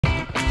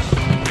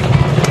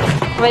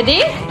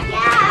Ready?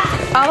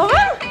 Yeah. All of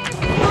them?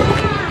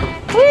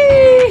 Yeah.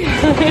 Whee!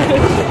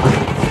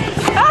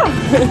 Oh!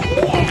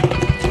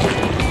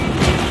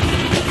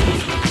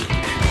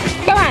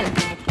 Come on,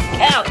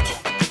 out.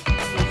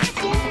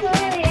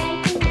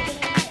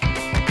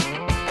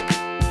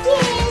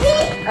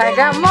 I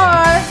got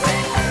more.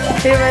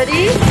 You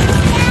ready?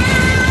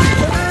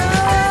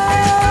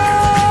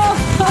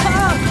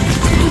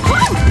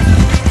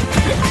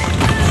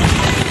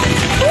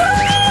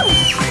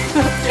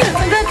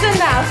 That's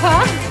enough,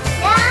 huh?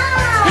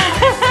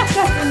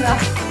 That's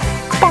enough.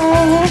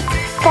 Bong,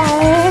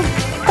 bong,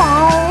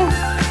 bong.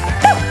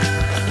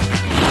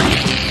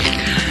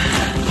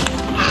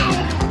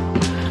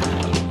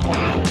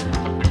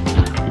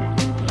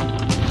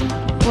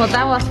 Well,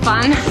 that was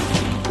fun.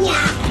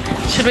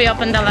 Yeah. Should we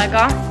open the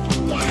Lego?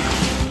 Yeah.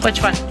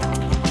 Which one?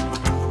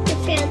 The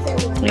frozen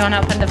one. You want to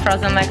open the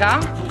frozen Lego?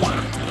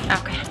 Yeah.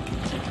 Okay.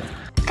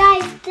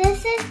 Guys, this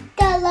is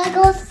the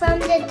Legos from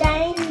the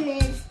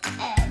dinosaur's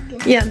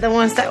egg. Yeah, the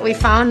ones that we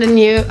found and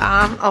you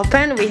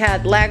opened. We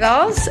had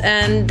Legos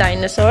and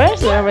dinosaurs.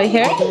 They're over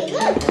here. Hey,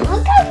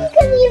 look how you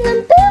can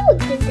even build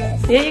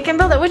this. Yeah, you can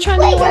build it. Which one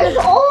do Wait, you want there's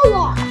to?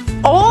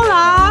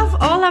 Olaf.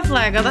 Olaf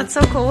Lego. That's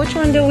so cool. Which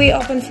one do we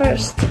open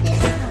first?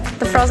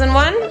 The frozen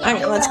one?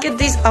 Okay, let's get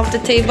these off the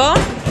table.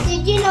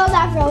 Did you know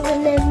that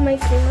Frozen is my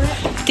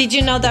favorite? Did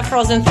you know that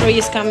Frozen 3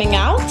 is coming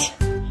out?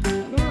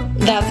 No.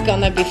 That's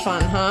gonna be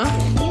fun, huh?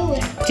 You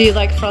would. Do you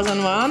like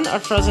Frozen 1 or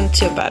Frozen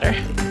 2 better?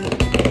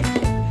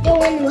 The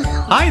one with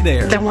Hi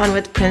there. The one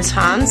with Prince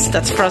Hans,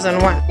 that's Frozen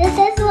 1. This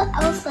is what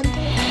Elsa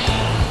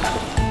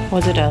did.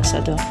 What did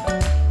Elsa do?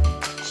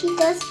 She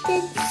does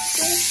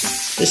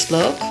this. The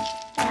slope?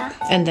 Yeah.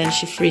 And then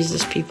she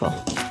freezes people.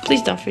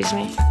 Please don't freeze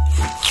me.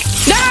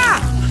 Ah!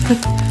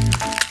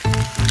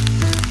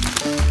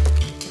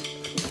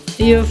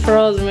 You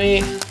froze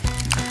me.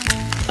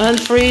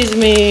 Unfreeze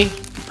me.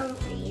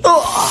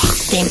 Oh,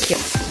 thank you.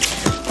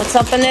 Let's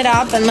open it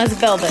up and let's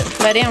build it.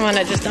 Ready? I'm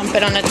gonna just dump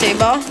it on the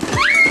table.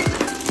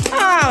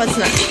 Oh, it's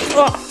not.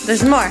 Oh,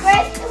 there's more.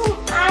 First,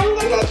 I'm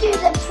gonna do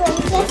the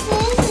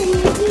princesses and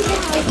you do the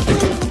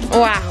houses.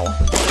 Wow.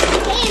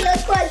 Hey,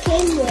 look what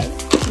came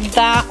with.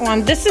 That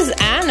one. This is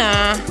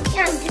Anna.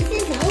 Yeah, this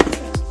is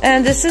Elsa.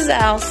 And this is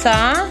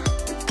Elsa.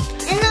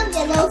 And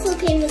look, it also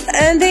came with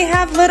And they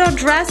have little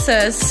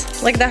dresses,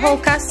 like the whole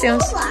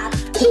costumes. Olaf.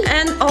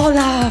 And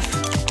Olaf.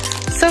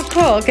 So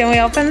cool. Can we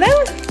open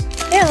them?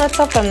 Yeah, let's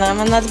open them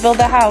and let's build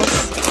a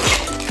house.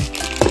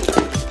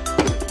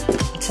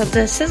 So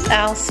this is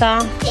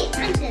Elsa. Hey,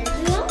 I'm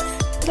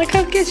Elsa. Look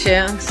how cute she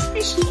is.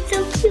 She's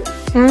so cute.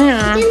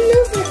 Yeah. You can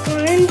move her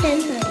arms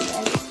and her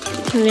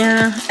legs.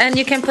 Yeah. And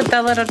you can put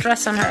that little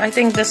dress on her. I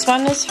think this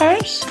one is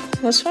hers.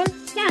 This one?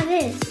 Yeah,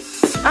 it is.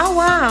 Oh,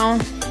 wow.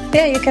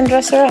 Yeah, you can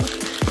dress her up.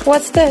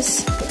 What's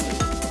this?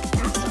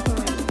 That's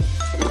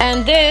fun.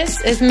 And this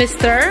is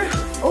Mr.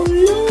 Oh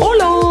no.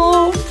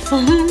 Olaf.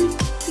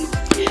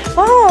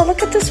 Oh,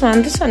 look at this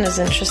one. This one is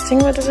interesting.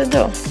 What does it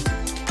do?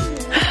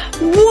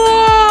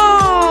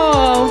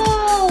 Whoa!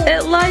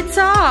 It lights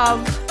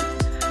up.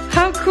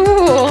 How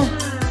cool.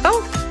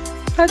 Oh,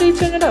 how do you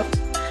turn it off?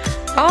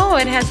 Oh,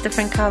 it has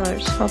different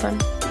colors. Hold on.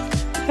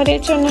 How do you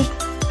turn it?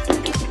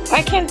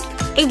 I can't.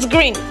 It's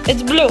green.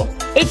 It's blue.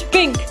 It's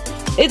pink.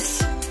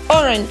 It's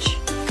orange.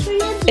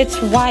 It's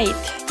white.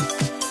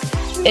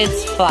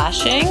 It's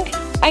flashing.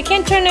 I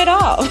can't turn it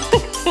off.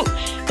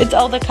 It's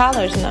all the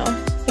colors now.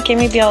 Okay,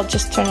 maybe I'll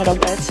just turn it on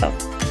by itself.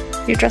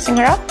 You dressing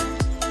her up?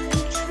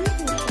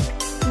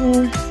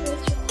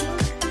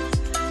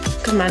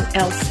 Come on,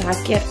 Elsa,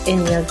 get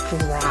in your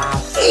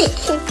dress.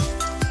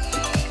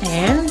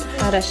 And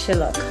how does she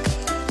look?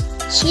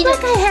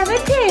 Look, I have a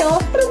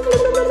tail.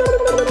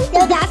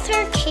 No, that's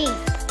her cape.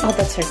 Oh,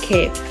 that's her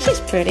cape.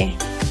 She's pretty.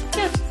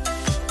 Yeah.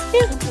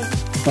 Yeah.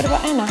 What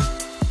about Anna?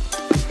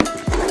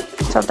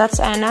 So that's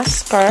Anna's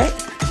skirt.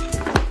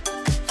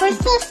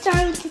 First, let's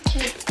start with the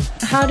cape.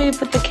 How do you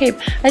put the cape?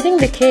 I think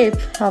the cape.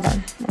 Hold on.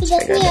 You Let's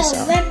just figure need this to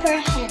out. rip her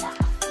head off.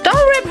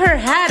 Don't rip her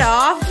head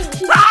off.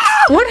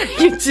 Ah! What are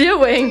you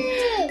doing?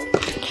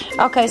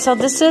 Okay, so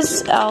this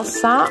is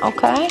Elsa.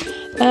 Okay,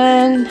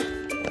 and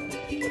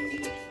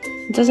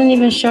it doesn't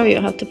even show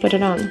you how to put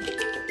it on.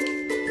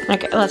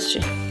 Okay, let's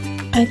see.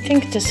 I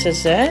think this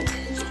is it.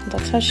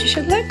 That's how she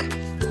should look.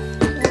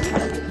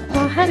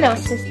 Oh, hello,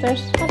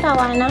 sisters. Hello,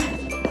 Anna.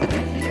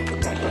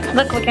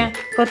 Look, we can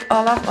put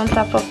Olaf on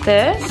top of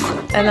this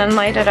and then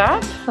light it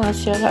up. Let's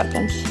see what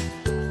happens.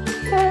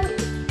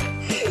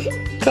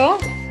 Cool.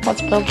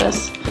 Let's build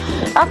this.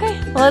 Okay,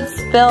 let's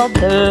build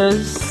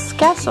this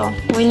castle.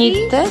 We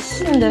need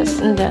this and this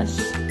and this.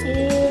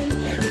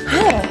 I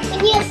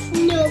need a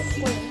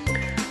snowflake.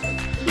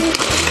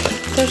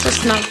 There's a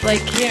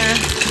snowflake here.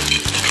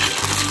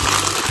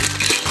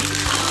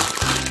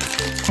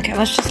 Okay,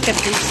 let's just get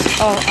these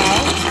all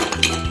out.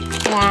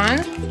 One.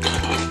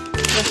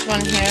 This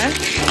one here.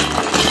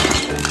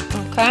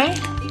 Okay,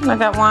 I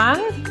got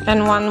one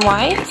and one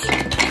white.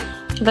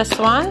 This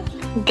one,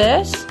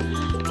 this,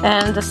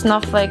 and the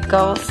snowflake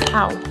goes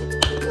out.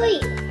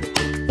 Wait.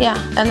 Yeah,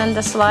 and then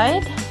the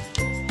slide.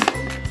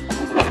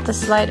 the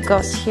slide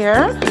goes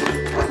here.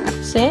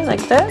 See,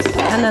 like this,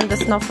 and then the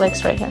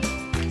snowflakes right here.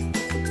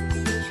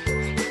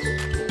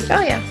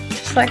 Oh yeah,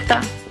 just like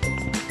that.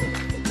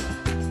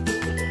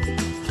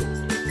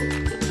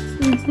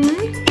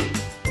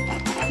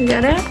 You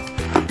got it?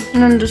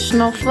 And then the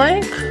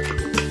snowflake.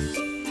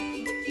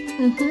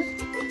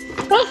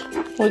 Oh,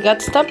 we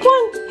got step 1.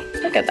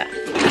 Look at that.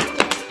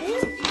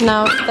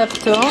 Now step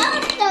 2.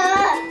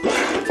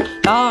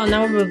 Oh,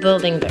 now we're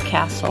building the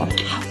castle.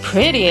 How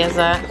pretty is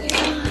that?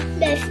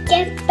 Let's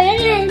get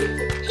better.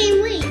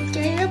 Hey, wait,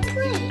 there's a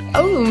plate.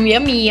 Oh,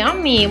 yummy,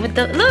 yummy. With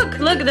the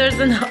look, there's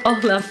an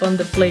Olaf on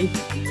the plate.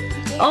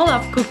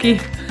 Olaf cookie.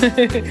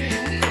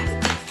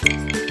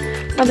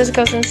 Oh, this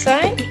goes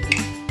inside.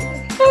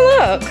 Oh,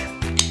 look.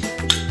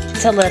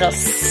 It's a little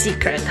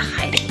secret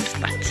hiding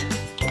spot.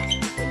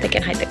 They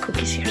can hide the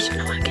cookies here so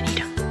no one can eat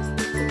them.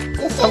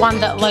 The one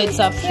that lights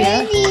up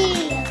here.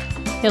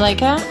 You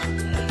like it?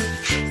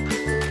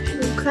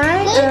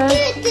 Okay. Look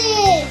at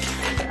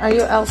this. Are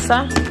you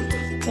Elsa?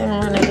 You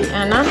want to be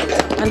Anna?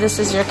 And this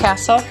is your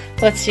castle.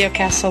 Let's see your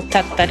castle.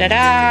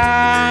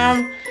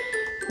 Ta-da-da-da!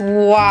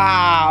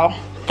 Wow,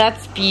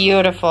 that's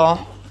beautiful.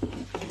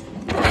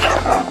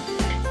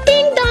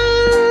 Ding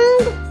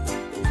dong!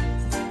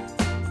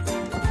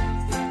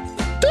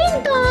 Ding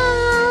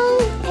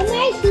dong! I'm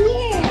right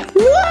here.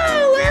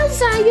 Wow,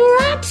 Elsa,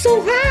 you're up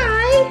so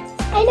high!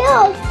 I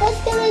know. That's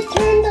gonna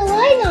turn the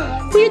light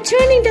on. You're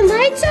turning the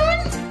lights on?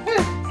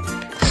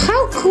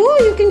 How cool!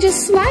 You can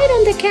just slide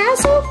on the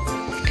castle.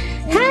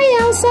 Hi,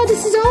 Elsa.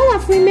 This is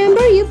Olaf.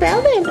 Remember, you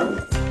built it.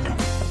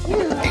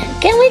 Yeah.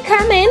 Can we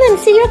come in and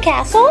see your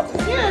castle?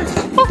 Yeah.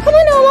 Oh, come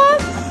on,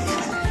 Olaf.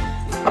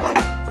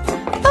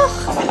 Oh,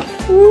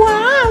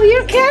 wow,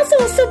 your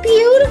castle is so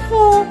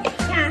beautiful.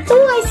 Yeah.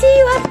 Oh, I see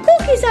you have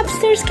cookies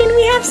upstairs. Can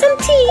we have some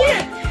tea?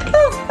 Yeah.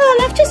 Oh,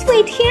 Olaf, just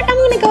wait here. I'm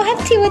gonna go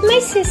have tea with my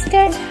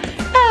sister.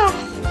 Oh.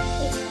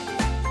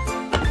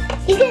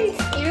 You can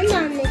stand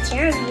on the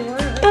chair if you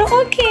want.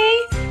 Oh,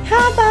 okay.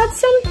 How about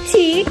some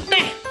tea?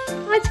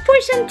 Let's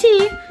pour some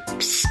tea.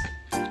 Psst,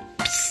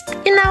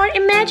 psst, in our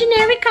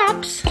imaginary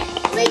cups.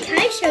 Wait, can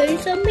I show you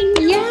something?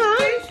 Yeah.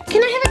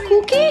 Can I have a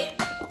cookie?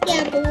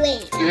 Yeah, but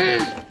wait.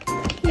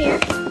 Come here.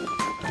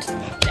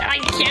 I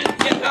can't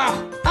do it.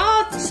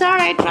 Oh,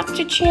 sorry, I dropped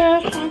your chair.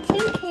 That's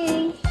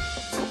okay.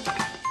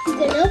 You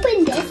can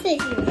open this if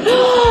you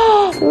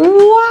want.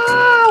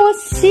 Wow, a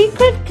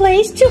secret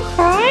place to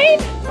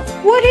hide?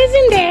 What is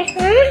in there?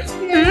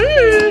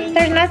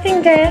 There's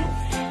nothing there.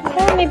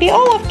 Oh, maybe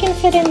Olaf can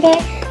fit in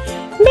there.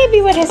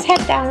 Maybe with his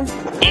head down.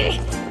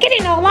 Get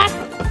in, Olaf.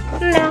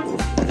 No.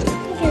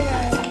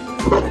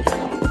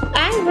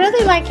 I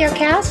really like your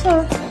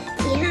castle.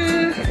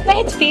 Yeah.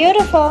 It's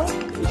beautiful.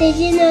 Did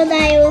you know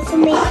that I also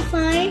made a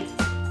slide?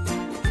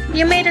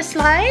 You made a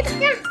slide?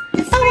 Yeah.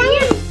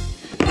 Oh,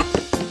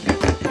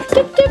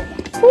 dip, dip.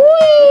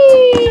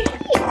 Whee!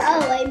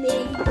 Oh, I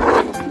made it.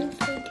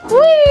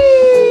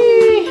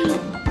 Whee!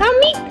 Oh,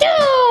 me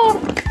too!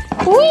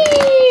 Whee!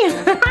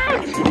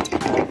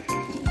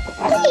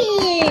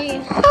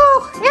 Oh,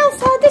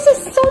 Elsa, this is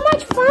so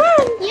much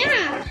fun!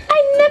 Yeah. I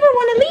never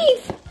want to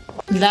leave!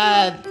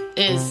 That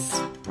is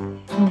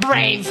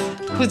brave.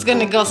 Who's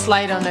gonna go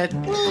slide on it?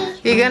 Me.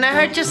 You're gonna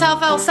hurt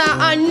yourself, Elsa.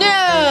 Oh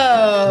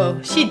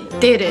no! She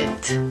did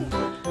it.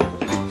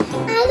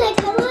 Anna,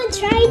 come on,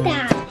 try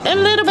that. A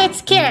little bit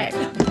scared.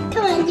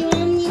 Come on, do you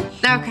want me?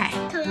 Okay.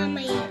 Come on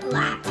my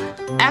lap.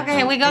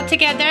 Okay, we go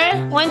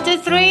together. 1, 2,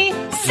 3.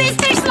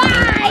 Sister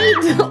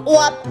slide!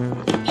 What?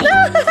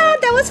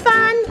 That was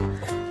fun.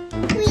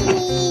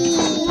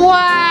 Whee!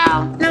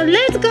 Wow. Now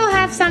let's go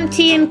have some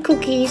tea and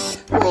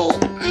cookies. Wait,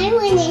 I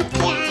want to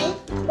try.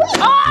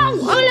 Oh,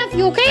 Olaf,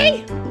 you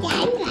okay?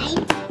 Yeah, I'm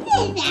fine.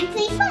 This is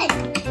actually fun.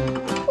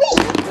 Wait.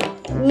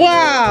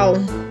 Wow.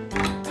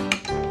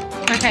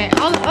 Okay,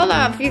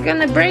 Olaf, you're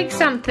gonna break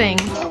something.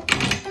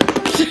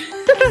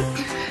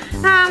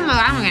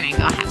 I'm gonna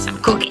go have some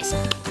cookies.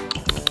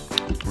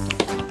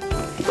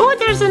 Oh,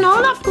 there's an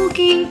Olaf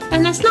cookie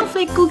and a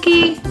snowflake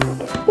cookie.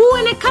 Oh,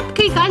 and a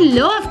cupcake. I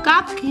love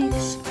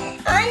cupcakes.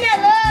 Anna,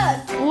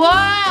 look.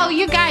 Wow,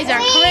 you guys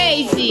are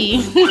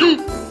crazy.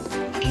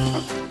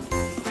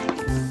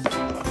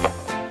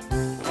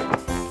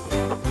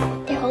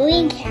 They're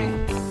holding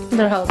hands.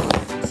 They're holding.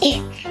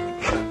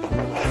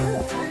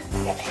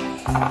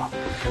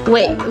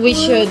 Wait, we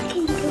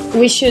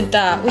should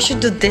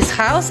do this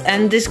house,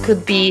 and this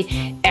could be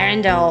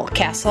Arendelle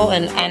Castle,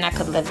 and Anna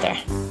could live there.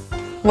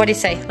 What do you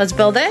say? Let's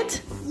build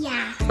it?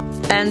 Yeah.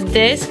 And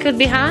this could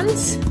be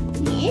Hans?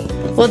 Yes.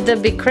 Would there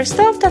be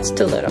Christoph? That's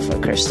too little for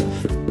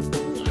Christoph.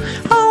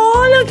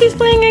 Oh, look, he's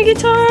playing a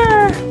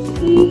guitar.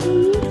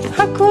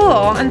 How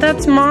cool. And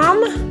that's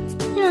Mom?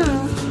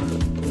 Yeah.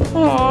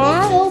 Aww.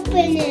 Let's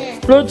open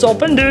it. Let's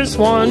open this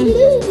one.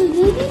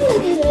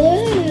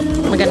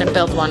 We're gonna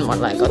build one more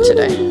Lego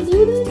today.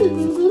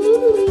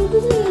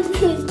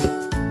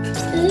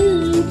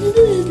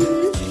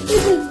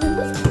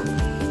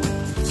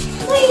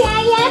 Wait,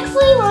 I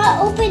actually want to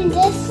open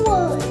this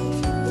one.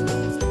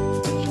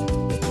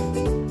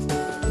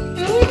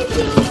 I want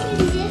to open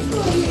this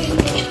one right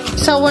now.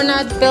 So we're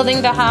not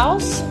building the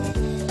house?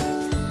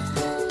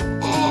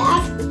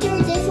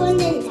 After this one,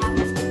 then that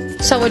one.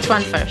 So which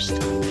one first?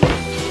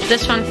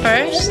 This one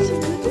first?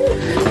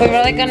 We're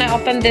really gonna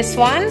open this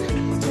one?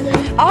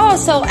 Oh,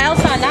 so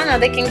Elsa and Anna,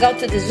 they can go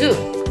to the zoo.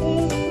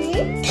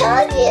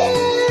 Told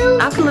you.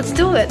 Okay, let's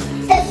do it.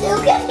 The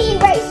zoo can be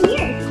right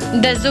here.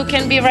 The zoo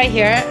can be right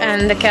here,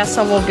 and the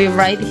castle will be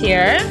right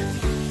here.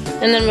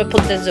 And then we'll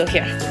put the zoo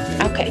here.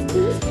 Okay.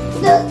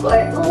 Look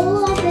where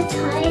Olaf is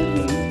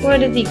hiding. Where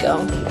did he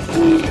go?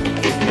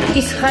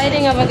 He's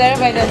hiding over there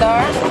by the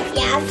door?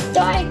 Yeah, it's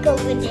dark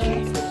over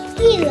there.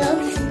 He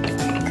looks.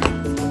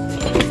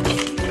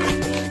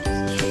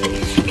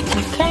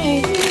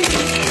 Okay.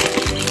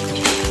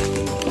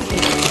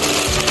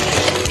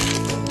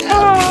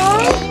 Oh,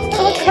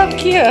 look how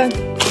cute.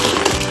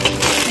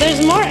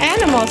 There's more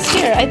animals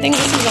here. I think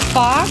this is a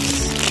fox.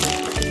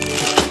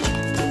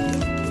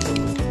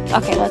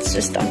 Okay, let's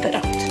just dump it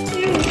out.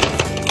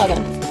 Hold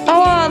on.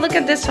 Oh, look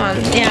at this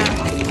one. Yeah.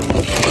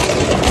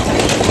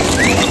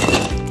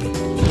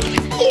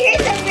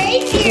 Here's a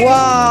reindeer.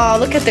 Wow,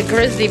 look at the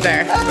grizzly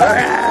bear.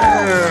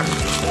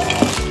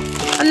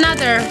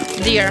 Another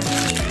deer.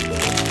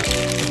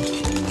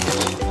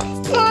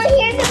 Oh,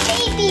 here's a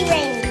baby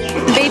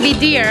reindeer. Baby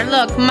deer.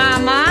 Look,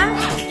 mama.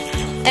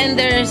 And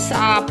there's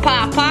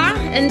papa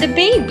and the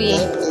baby.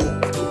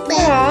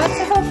 Oh, it's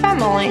a whole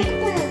family.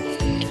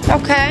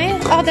 Okay.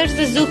 Oh, there's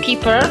the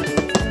zookeeper.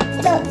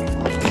 Look.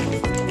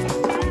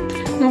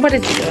 What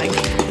is he doing?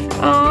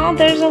 Oh,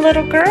 there's a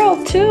little girl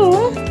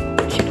too.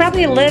 She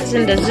probably lives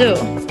in the zoo.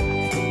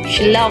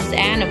 She loves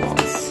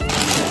animals.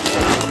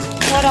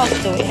 What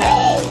else do we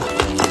have?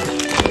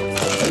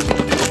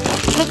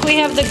 Look, we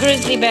have the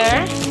grizzly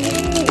bear.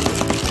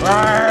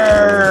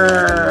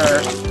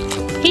 Roar.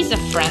 He's a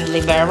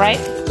friendly bear, right?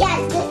 Yeah,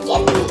 this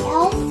can be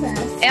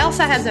Elsa's.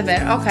 Elsa has a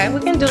bear. Okay, we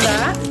can do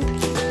that.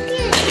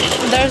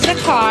 There's the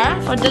car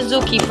or the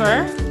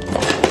zookeeper.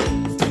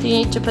 You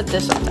need to put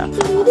this on top.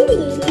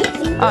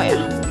 Oh yeah,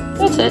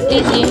 that's it,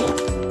 easy.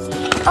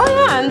 Oh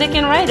yeah, and they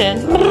can ride it.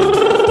 We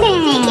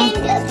can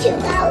go to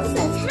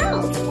Elsa's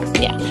house.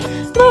 Yeah.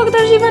 Look,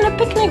 there's even a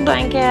picnic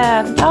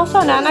blanket. Elsa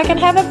and Anna can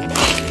have a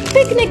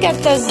picnic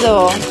at the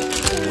zoo.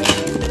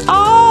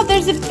 Oh,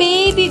 there's a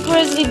baby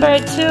grizzly bear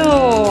too.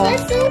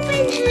 Let's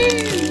open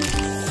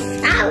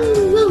him.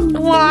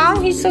 Ow. Wow,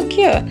 he's so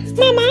cute.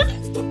 Mama.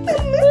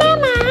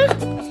 Mama.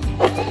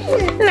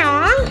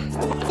 No.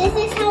 This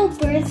is how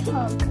birds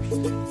hug.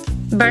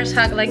 Bears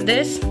hug like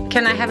this.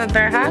 Can I have a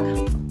bear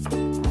hug?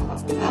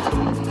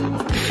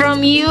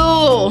 From you.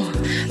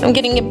 I'm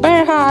getting a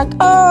bear hug.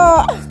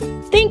 Oh,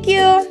 thank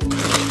you.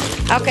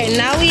 Okay,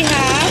 now we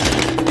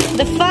have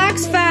the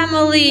fox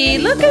family.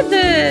 Look at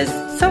this.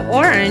 So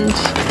orange.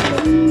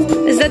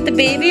 Is that the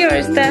baby or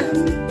is that?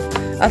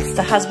 Oh, it's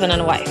the husband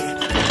and wife.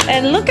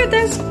 And look at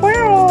that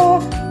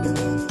squirrel.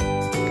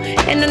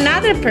 And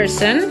another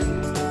person.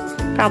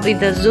 Probably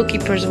the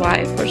zookeeper's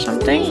wife or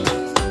something.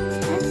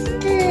 That's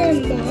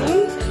the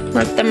mom.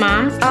 With the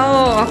mom?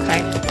 Oh,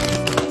 okay.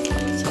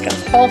 It's like a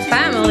whole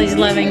family's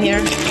living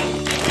here.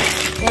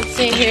 Let's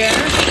see here.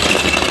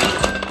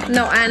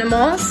 No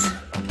animals.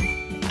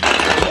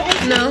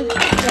 No.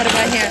 What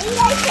about here?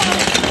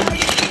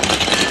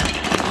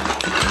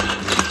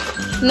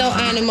 No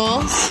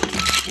animals.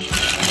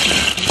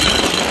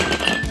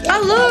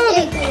 Oh,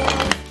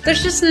 look!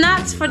 There's just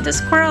nuts for the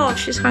squirrel if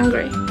she's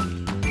hungry.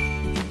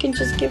 You can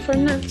just give her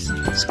nuts.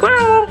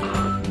 Squirrel!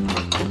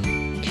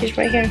 She's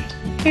right here.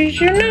 Here's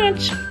your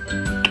nuts.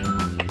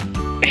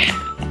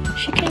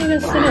 She can't even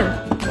sit in.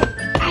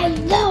 I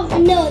love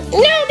nuts.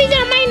 No, these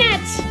are my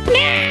nuts.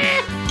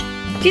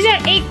 Nah. These are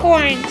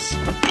acorns.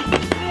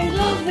 I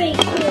love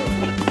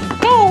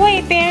acorns. Go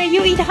away, bear.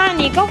 You eat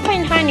honey. Go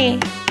find honey.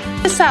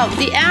 Check this out.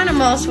 The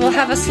animals will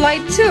have a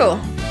slide too.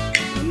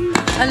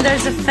 And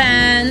there's a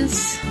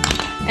fence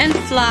and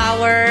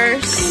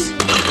flowers.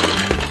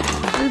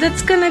 And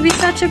that's gonna be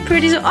such a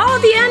pretty. Oh,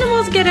 the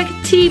animals get a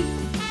tea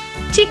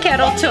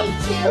kettle too.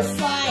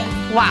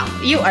 Wow,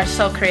 you are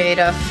so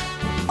creative.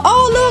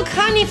 Oh, look,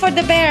 honey for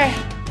the bear.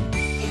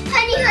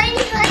 Honey,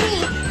 honey,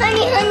 honey.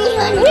 Honey, honey,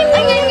 honey.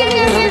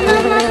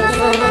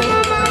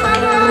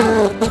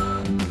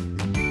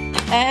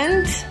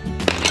 And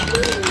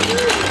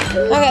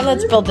okay,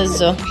 let's build this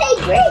zoo. Hey,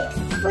 grapes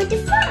for the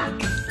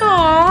fox.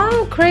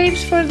 Aww,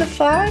 grapes for the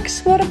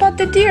fox. What about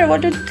the deer?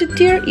 What did the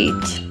deer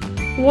eat?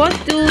 What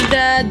do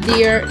the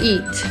deer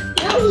eat?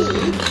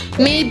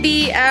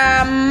 Maybe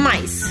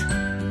mice.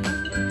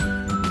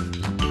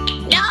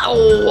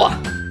 No!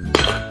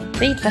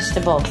 They eat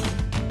vegetables.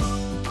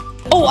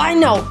 Oh, I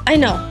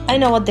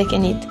know what they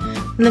can eat.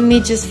 Let me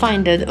just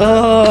find it.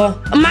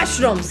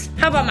 Mushrooms.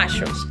 How about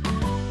mushrooms?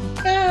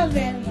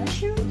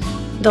 Mushrooms?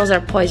 Those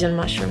are poison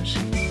mushrooms.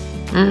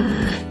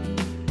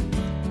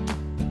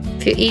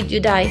 If you eat, you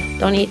die.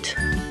 Don't eat.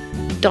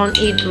 Don't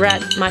eat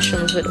red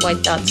mushrooms with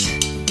white dots.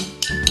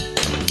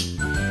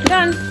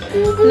 Done.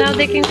 Now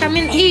they can come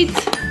and eat.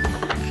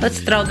 Let's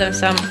throw them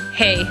some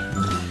hay.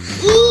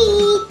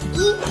 Eat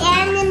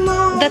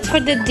animals. That's for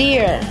the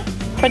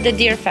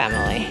deer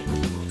family.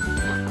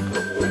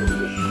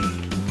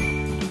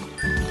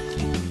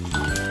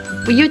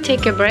 Will you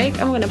take a break?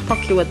 I'm gonna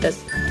poke you with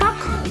this. Poke,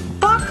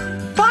 poke,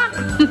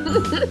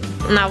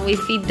 poke. Now we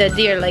feed the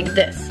deer like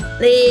this.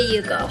 There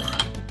you go.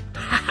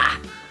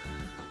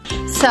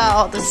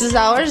 So this is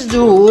our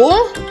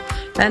zoo.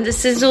 And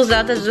this is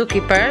Zuza, the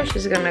zookeeper.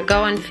 She's gonna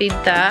go and feed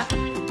the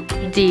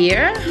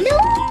deer. No.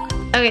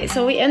 Okay,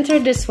 so we enter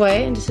this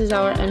way. And this is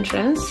our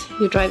entrance.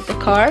 You drive the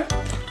car.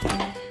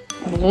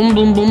 Boom,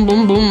 boom, boom,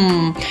 boom,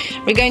 boom.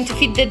 We're going to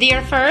feed the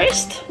deer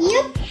first.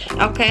 Yep.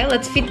 Okay,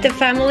 let's feed the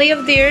family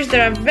of deers. They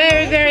are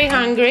very, very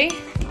hungry.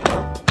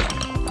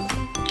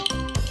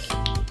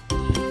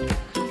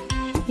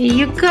 Here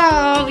you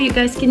go. You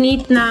guys can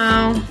eat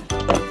now.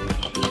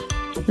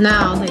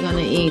 Now they're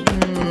gonna eat.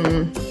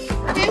 I'm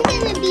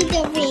gonna be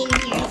the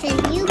reindeers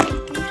and you be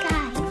the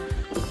guy.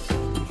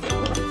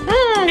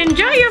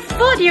 Enjoy your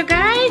food, you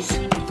guys.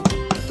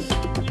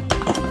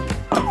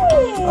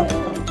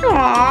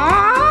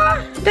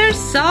 Aww, they're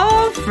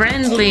so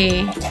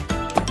friendly.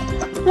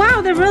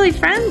 Wow, they're really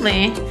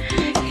friendly.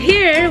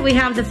 Here we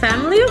have the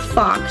family of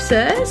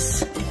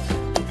foxes.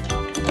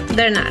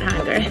 They're not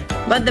hungry,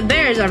 but the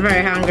bears are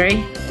very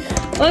hungry.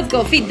 Let's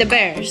go feed the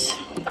bears.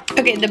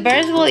 Okay, the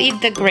bears will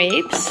eat the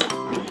grapes.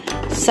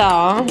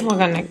 So, we're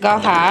gonna go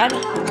ahead.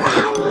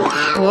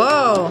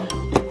 Whoa.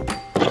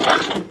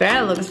 The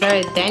bear looks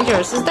very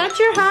dangerous. Is that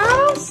your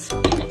house?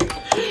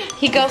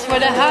 He goes for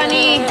the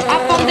honey.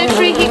 Up on the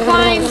tree he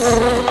climbs.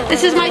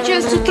 This is my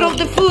chance to throw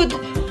the food.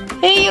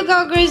 Here you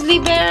go, grizzly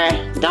bear.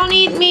 Don't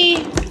eat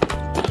me.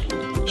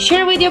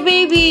 Share with your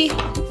baby.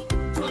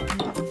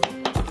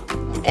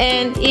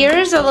 And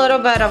here's a little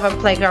bit of a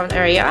playground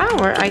area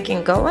where I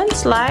can go and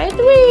slide.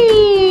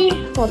 Whee!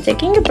 While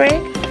taking a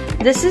break.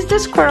 This is the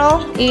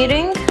squirrel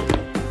eating.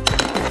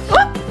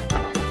 Whoop!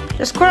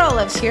 The squirrel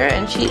lives here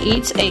and she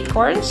eats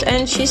acorns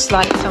and she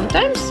slides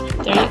sometimes.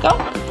 There you go.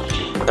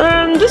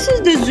 This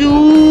is the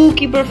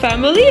zookeeper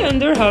family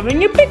and they're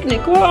having a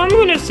picnic. Well, I'm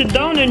gonna sit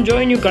down and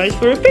join you guys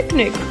for a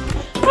picnic.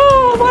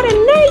 Oh, what a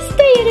nice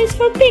day it is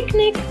for a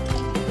picnic.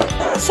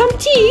 Some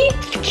tea.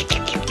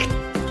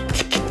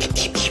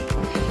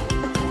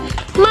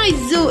 My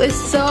zoo is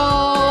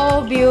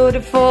so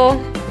beautiful.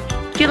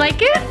 Do you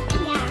like it?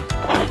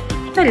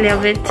 Yeah. I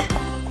love it.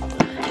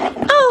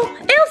 Oh,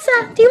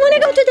 Elsa, do you want to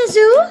go to the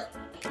zoo?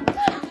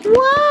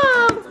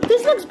 Wow,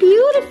 this looks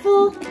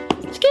beautiful.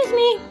 Excuse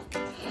me.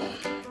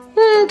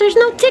 There's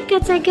no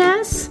tickets, I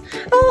guess.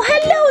 Oh,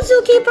 hello,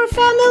 zookeeper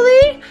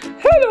family.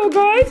 Hello,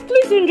 guys.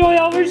 Please enjoy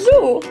our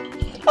zoo.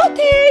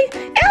 Okay,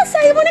 Elsa,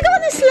 you want to go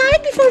on the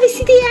slide before we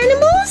see the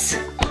animals?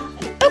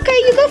 Okay,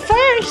 you go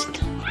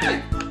first.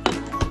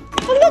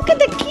 Oh, look at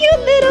the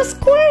cute little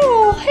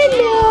squirrel.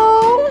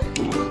 Hello.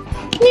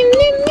 Yum,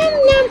 yum, yum,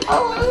 yum.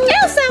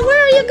 Elsa,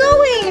 where are you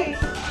going?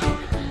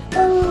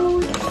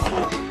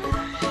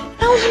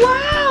 Oh,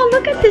 wow.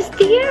 Look at this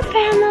deer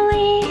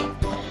family.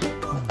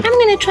 I'm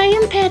going to try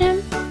and pet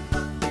him.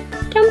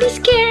 Don't be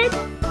scared.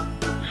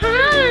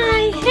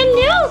 Hi.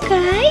 Hello,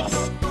 guys.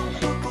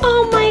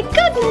 Oh, my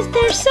goodness.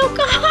 They're so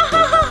good.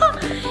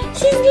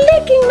 She's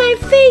licking my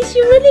face.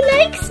 She really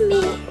likes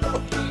me.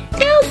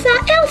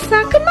 Elsa,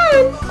 come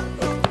on.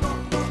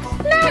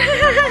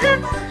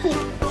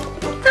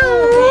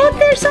 Oh,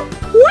 there's some...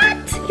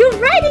 What? You're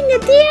riding a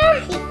deer?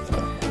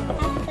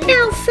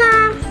 Elsa,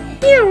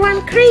 you're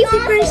one crazy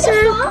person.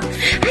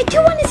 I do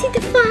want to see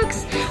the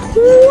fox.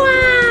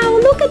 Wow,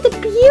 look at the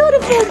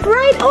beautiful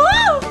bright...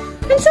 Oh,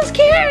 I'm so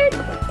scared.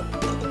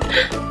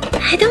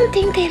 I don't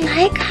think they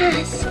like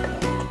us.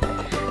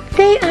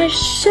 They are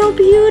so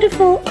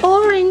beautiful,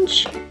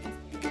 orange.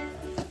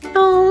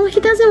 Oh, he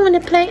doesn't want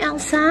to play,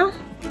 Elsa.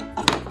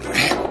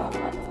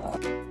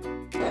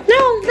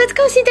 No, let's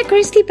go see the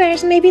grizzly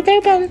bears. Maybe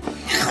they're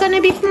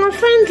gonna be more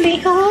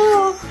friendly.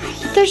 Oh,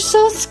 they're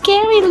so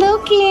scary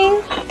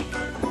looking.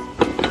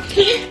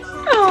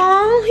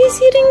 Oh, he's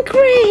eating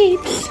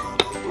grapes.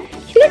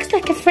 He looks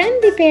like a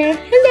friendly bear.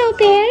 Hello,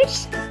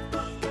 bears.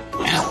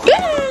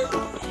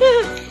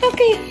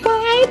 Okay, well,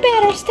 I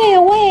better stay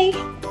away.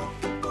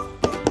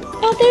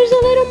 Oh, there's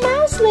a little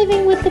mouse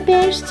living with the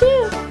bears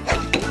too.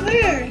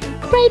 Where?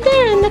 Right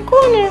there in the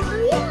corner.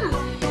 Oh, yeah.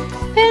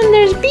 And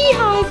there's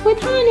beehive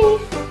with honey.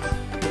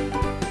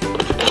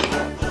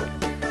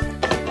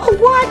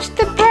 Watch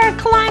the bear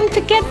climb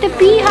to get the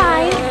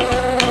beehive.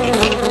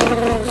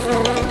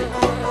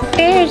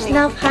 Bears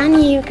love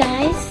honey, you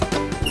guys.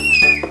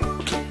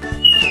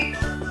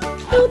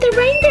 Oh, the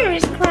reindeer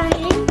is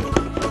crying.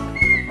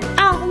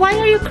 Oh, why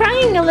are you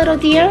crying, a little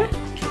deer?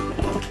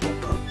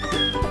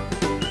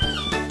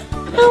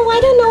 Oh, I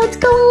don't know what's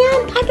going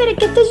on. I better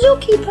get the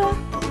zookeeper.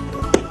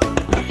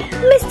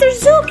 Mr.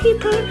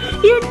 Zookeeper,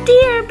 your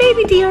deer,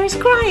 baby deer is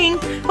crying.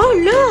 Oh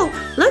no,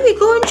 let me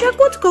go and check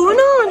what's going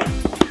on.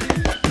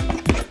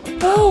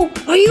 Oh,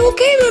 are you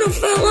okay, little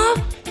fella?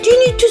 Do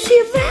you need to see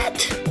a vet?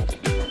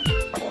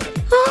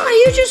 Oh, are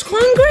you just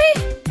hungry?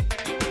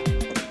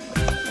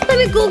 Let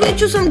me go get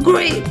you some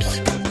grapes.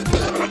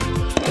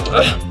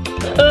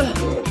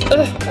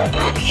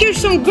 Here's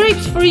some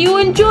grapes for you,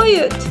 enjoy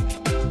it.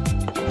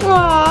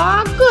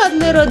 Aw, good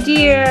little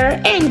dear,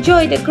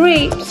 enjoy the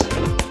grapes.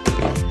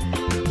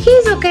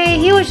 He's okay.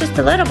 He was just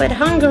a little bit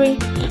hungry.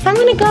 I'm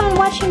gonna go and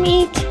watch him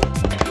eat.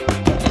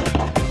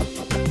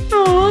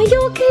 Oh, you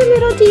okay,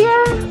 little dear?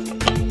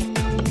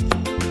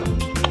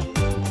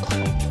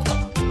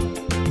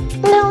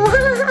 No,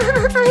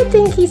 I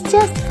think he's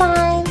just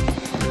fine.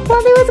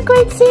 Well, it was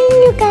great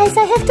seeing you guys.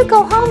 I have to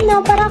go home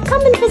now, but I'll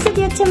come and visit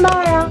you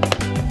tomorrow.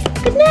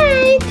 Good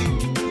night.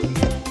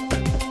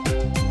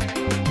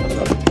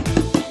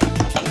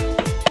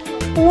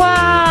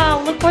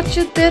 Wow, look what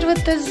you did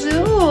with the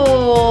zoo.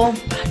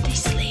 Are they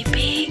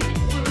sleeping?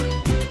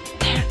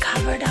 They're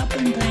covered up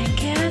in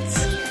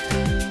blankets.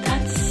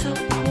 That's so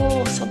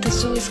cool. So the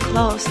zoo is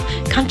closed.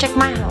 Come check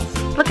my house.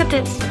 Look at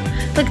this.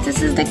 Look,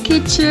 this is the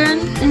kitchen.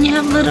 And you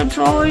have little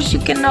drawers you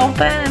can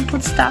open and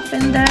put stuff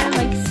in there.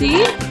 Like,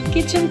 see?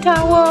 Kitchen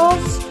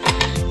towels.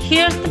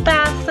 Here's the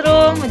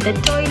bathroom with the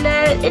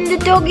toilet and the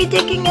doggy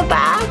taking a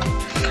bath.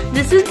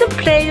 This is the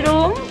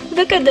playroom.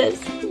 Look at this.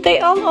 They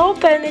all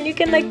open and you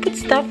can like put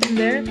stuff in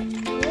there.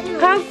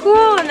 How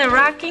cool! And the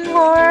rocking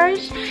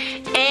horse.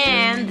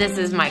 And this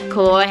is my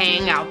cool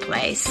hangout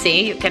place.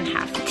 See, you can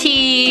have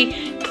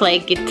tea, play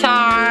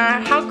guitar.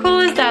 How cool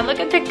is that? Look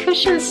at the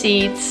cushion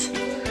seats.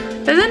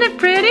 Isn't it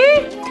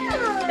pretty?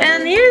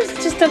 And here's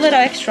just a little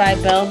extra I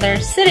built.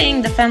 They're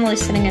sitting, the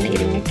family's sitting and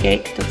eating a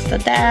cake. That's the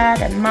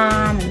dad and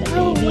mom and the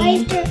baby. Why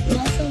is there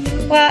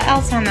Elsa? Well,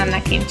 Elsa and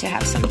Anna came to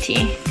have some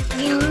tea.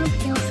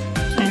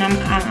 And I'm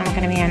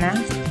gonna be Anna.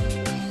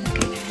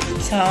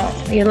 So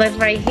you live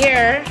right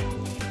here,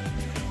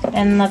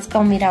 and let's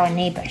go meet our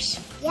neighbors.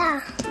 Yeah.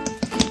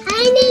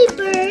 Hi,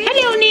 neighbors.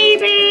 Hello,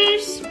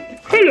 neighbors.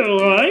 Hello,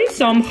 guys.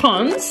 I'm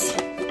Hans.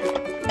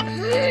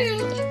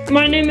 Hi.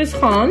 My name is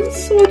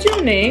Hans. What's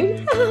your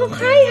name? Oh,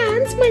 hi,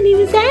 Hans. My name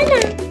is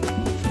Anna.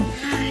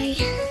 Hi.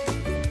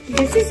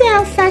 This is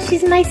Elsa.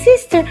 She's my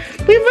sister.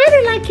 We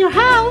really like your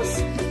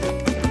house.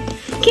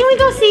 Can we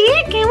go see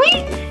it? Can we?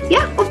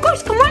 Yeah, of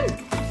course. Come on.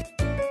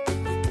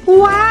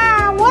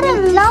 Wow, what a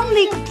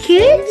lovely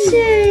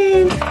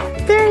kitchen.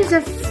 There's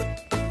a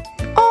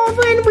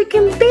oven. We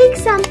can bake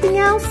something,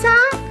 Elsa.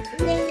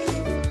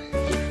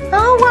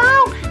 Oh,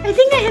 wow. I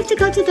think I have to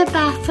go to the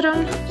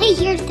bathroom. Hey,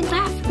 here's the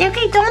bathroom.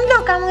 Okay, don't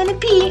look. I'm going to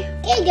pee.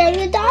 Hey, there's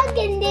a dog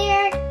in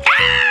there.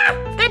 Ah!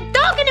 The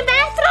dog in the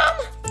bathroom?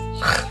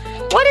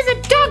 What is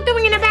a dog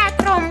doing in the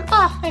bathroom?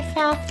 Oh, I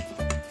fell.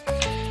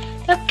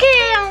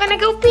 Okay, I'm going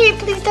to go pee.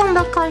 Please don't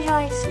look. Close your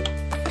eyes.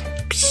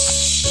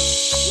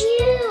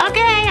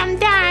 Okay, I'm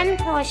done.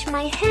 Wash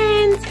my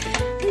hands.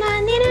 Na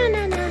na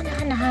na na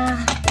na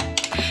na.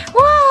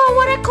 Whoa,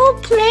 what a cool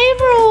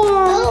playroom.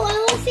 Oh, I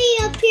will see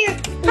you up here.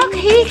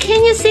 Okay,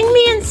 can you sing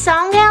me a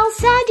song,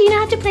 Elsa? Do you know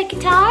how to play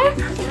guitar?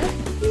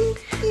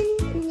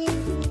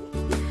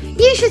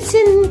 You should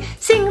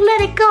sing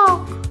Let It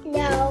Go.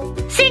 No.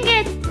 Sing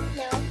it.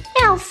 No.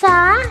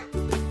 Elsa.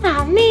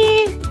 Oh,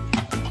 man.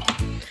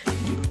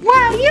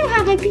 Wow, you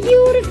have a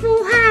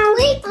beautiful house.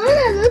 Wait,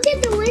 Anna, look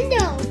at the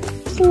window.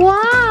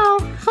 Wow.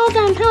 Hold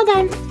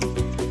on.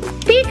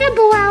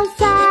 Peekaboo,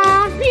 Elsa.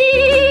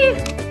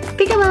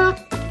 Peekaboo.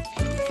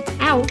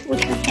 Ow,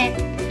 with her head.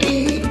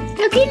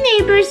 Okay,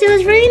 neighbors, it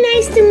was really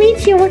nice to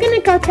meet you. We're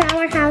gonna go to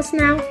our house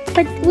now.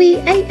 But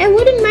I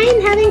wouldn't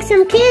mind having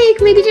some cake.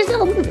 Maybe just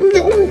a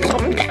little.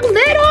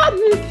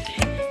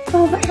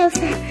 Oh,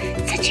 Elsa,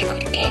 such a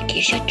good cake.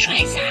 You should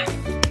try some.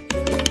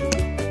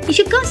 You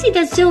should go see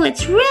the zoo.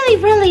 It's really,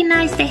 really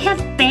nice. They have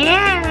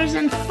bears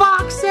and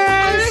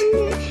foxes.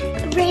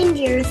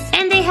 Reindeers.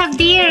 And they have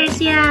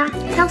deers, yeah.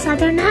 Elsa,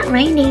 they're not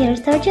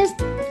reindeers. They're just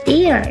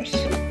deers.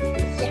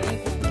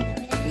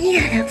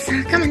 Yeah,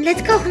 Elsa. Come on,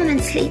 let's go home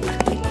and sleep.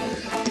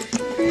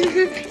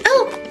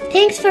 Oh,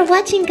 thanks for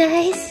watching,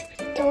 guys.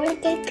 Don't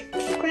forget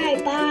to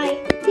subscribe. Bye.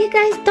 You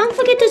guys, don't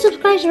forget to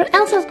subscribe or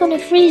Elsa's gonna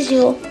freeze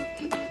you.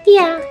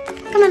 Yeah.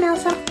 Come on,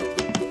 Elsa.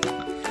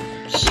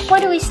 Where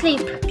do we sleep?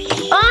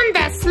 On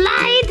the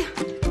slide.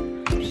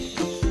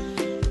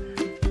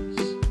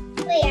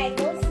 Wait, I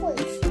go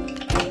first.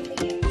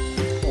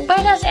 Where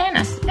does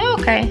Anna? Oh,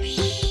 okay.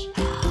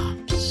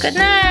 Good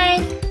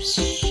night.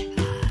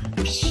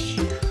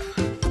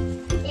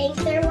 Thanks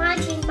for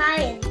watching.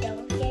 Bye, and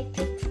don't forget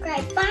to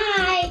subscribe. Bye.